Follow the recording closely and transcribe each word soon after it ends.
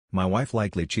My wife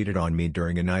likely cheated on me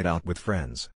during a night out with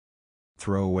friends.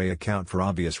 Throwaway account for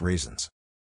obvious reasons.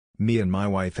 Me and my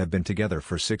wife have been together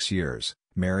for 6 years,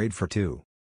 married for 2.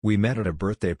 We met at a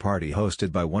birthday party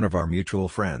hosted by one of our mutual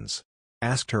friends.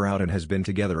 Asked her out and has been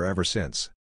together ever since.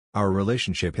 Our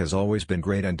relationship has always been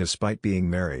great, and despite being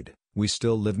married, we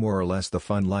still live more or less the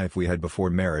fun life we had before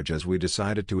marriage, as we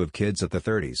decided to have kids at the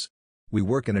 30s. We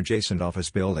work in adjacent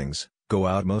office buildings, go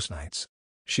out most nights.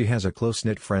 She has a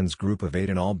close-knit friends group of 8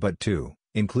 and all but 2,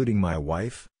 including my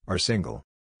wife, are single.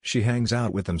 She hangs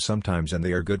out with them sometimes and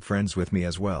they are good friends with me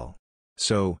as well.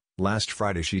 So, last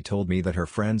Friday she told me that her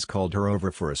friends called her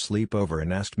over for a sleepover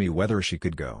and asked me whether she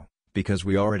could go, because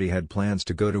we already had plans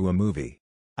to go to a movie.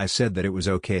 I said that it was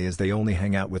okay as they only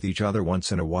hang out with each other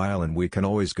once in a while and we can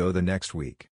always go the next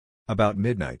week. About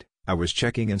midnight, I was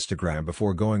checking Instagram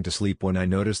before going to sleep when I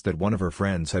noticed that one of her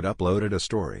friends had uploaded a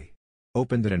story.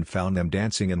 Opened it and found them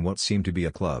dancing in what seemed to be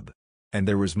a club. And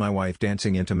there was my wife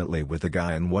dancing intimately with a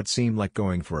guy and what seemed like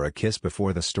going for a kiss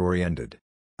before the story ended.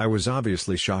 I was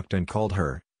obviously shocked and called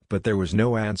her, but there was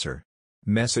no answer.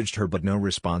 Messaged her but no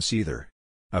response either.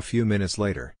 A few minutes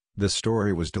later, the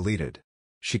story was deleted.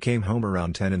 She came home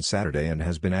around 10 on Saturday and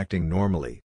has been acting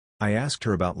normally. I asked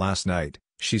her about last night.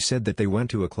 She said that they went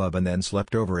to a club and then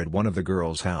slept over at one of the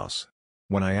girls' house.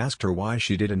 When I asked her why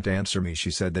she didn't answer me,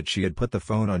 she said that she had put the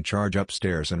phone on charge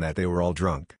upstairs and that they were all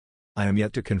drunk. I am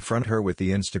yet to confront her with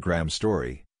the Instagram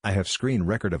story. I have screen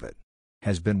record of it.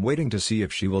 Has been waiting to see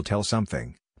if she will tell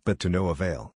something, but to no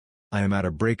avail. I am at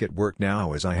a break at work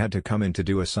now as I had to come in to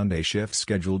do a Sunday shift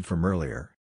scheduled from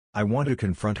earlier. I want to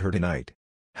confront her tonight.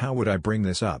 How would I bring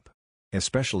this up?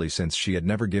 Especially since she had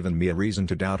never given me a reason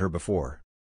to doubt her before.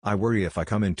 I worry if I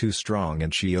come in too strong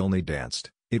and she only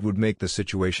danced, it would make the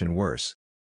situation worse.